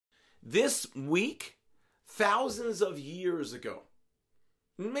This week, thousands of years ago,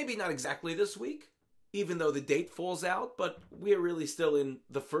 maybe not exactly this week, even though the date falls out, but we are really still in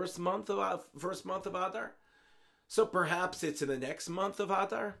the first month of Adar. So perhaps it's in the next month of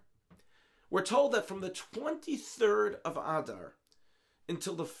Adar. We're told that from the 23rd of Adar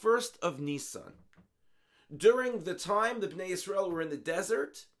until the 1st of Nisan, during the time the Bnei Yisrael were in the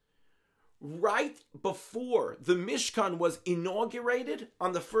desert, right before the Mishkan was inaugurated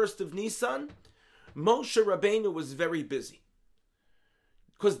on the 1st of Nisan, Moshe Rabbeinu was very busy.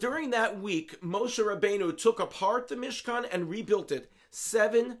 Because during that week, Moshe Rabbeinu took apart the Mishkan and rebuilt it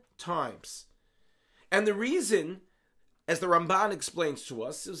 7 times. And the reason, as the Ramban explains to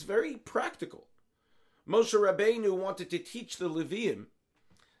us, is very practical. Moshe Rabbeinu wanted to teach the Leviim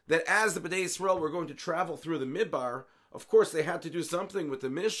that as the Bnei Yisrael were going to travel through the Midbar, of course they had to do something with the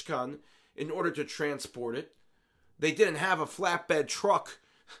Mishkan in order to transport it. They didn't have a flatbed truck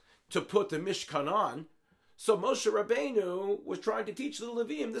to put the Mishkan on. So Moshe Rabbeinu was trying to teach the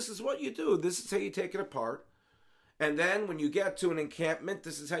Leviim, this is what you do. This is how you take it apart. And then when you get to an encampment,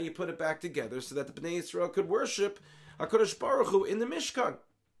 this is how you put it back together so that the Bnei Yisrael could worship HaKadosh Baruch Hu in the Mishkan.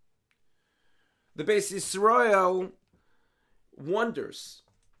 The Beis Yisrael wonders,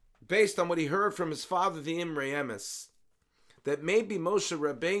 based on what he heard from his father, the Imrei Emes, that maybe Moshe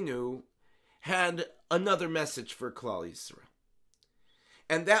Rabbeinu had another message for Klal Yisrael.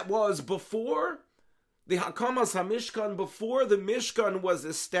 And that was before the Hakamas HaMishkan, before the Mishkan was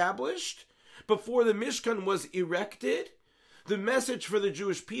established, before the Mishkan was erected, the message for the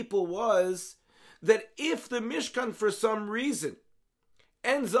Jewish people was that if the Mishkan for some reason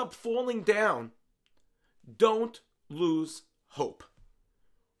ends up falling down, don't lose hope.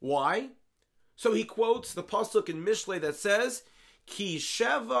 Why? So he quotes the pasuk in Mishlei that says, Ki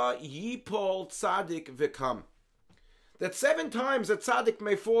sheva yipol tzadik v'kam. That 7 times a tzaddik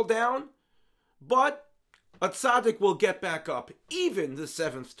may fall down, but a tzaddik will get back up, even the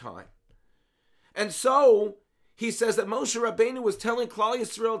 7th time. And so he says that Moshe Rabbeinu was telling Klal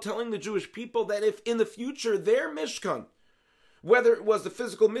Yisrael, telling the Jewish people that if in the future their Mishkan, whether it was the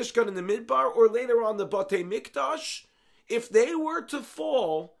physical Mishkan in the Midbar or later on the Batei Mikdash, if they were to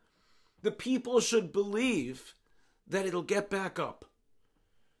fall, the people should believe that it'll get back up.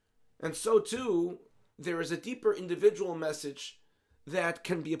 And so too, there is a deeper individual message that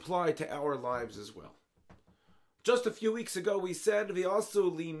can be applied to our lives as well. Just a few weeks ago we said,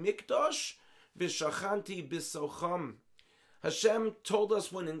 V'asu li mikdash v'shachanti b'socham. Hashem told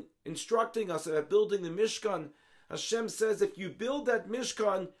us when instructing us about building the Mishkan, Hashem says, if you build that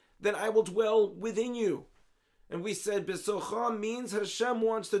Mishkan, then I will dwell within you. And we said, b'socham means Hashem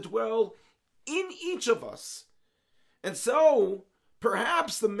wants to dwell in each of us. And so,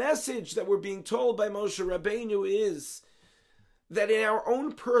 perhaps the message that we're being told by Moshe Rabbeinu is that in our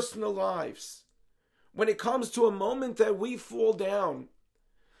own personal lives, when it comes to a moment that we fall down,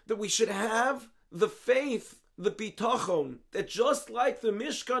 that we should have the faith, the bitachon, that just like the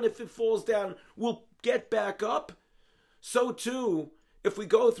Mishkan, if it falls down, will get back up. So too, if we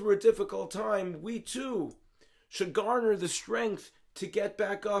go through a difficult time, we too should garner the strength to get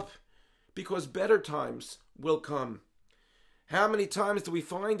back up, because better times will come. How many times do we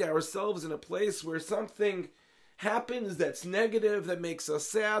find ourselves in a place where something happens that's negative, that makes us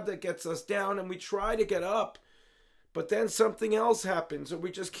sad, that gets us down, and we try to get up, but then something else happens, or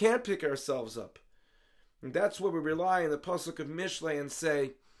we just can't pick ourselves up. And that's where we rely on the pasuk of Mishlei and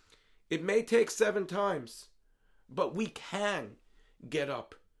say, it may take 7 times, but we can get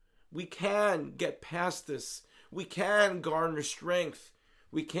up. We can get past this. We can garner strength.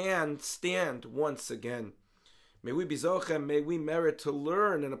 We can stand once again. May we be zochem, may we merit to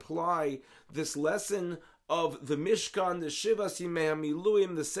learn and apply this lesson of the Mishkan, the Shivas Yimei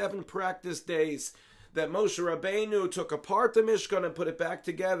HaMiluim, the 7 practice days that Moshe Rabbeinu took apart the Mishkan and put it back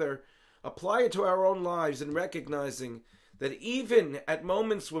together. Apply it to our own lives and recognizing that even at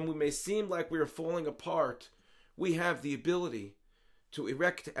moments when we may seem like we are falling apart, we have the ability to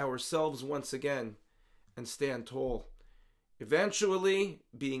erect ourselves once again and stand tall. Eventually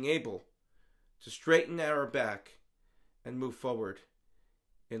being able to straighten our back and move forward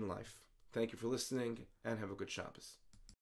in life. Thank you for listening and have a good Shabbos.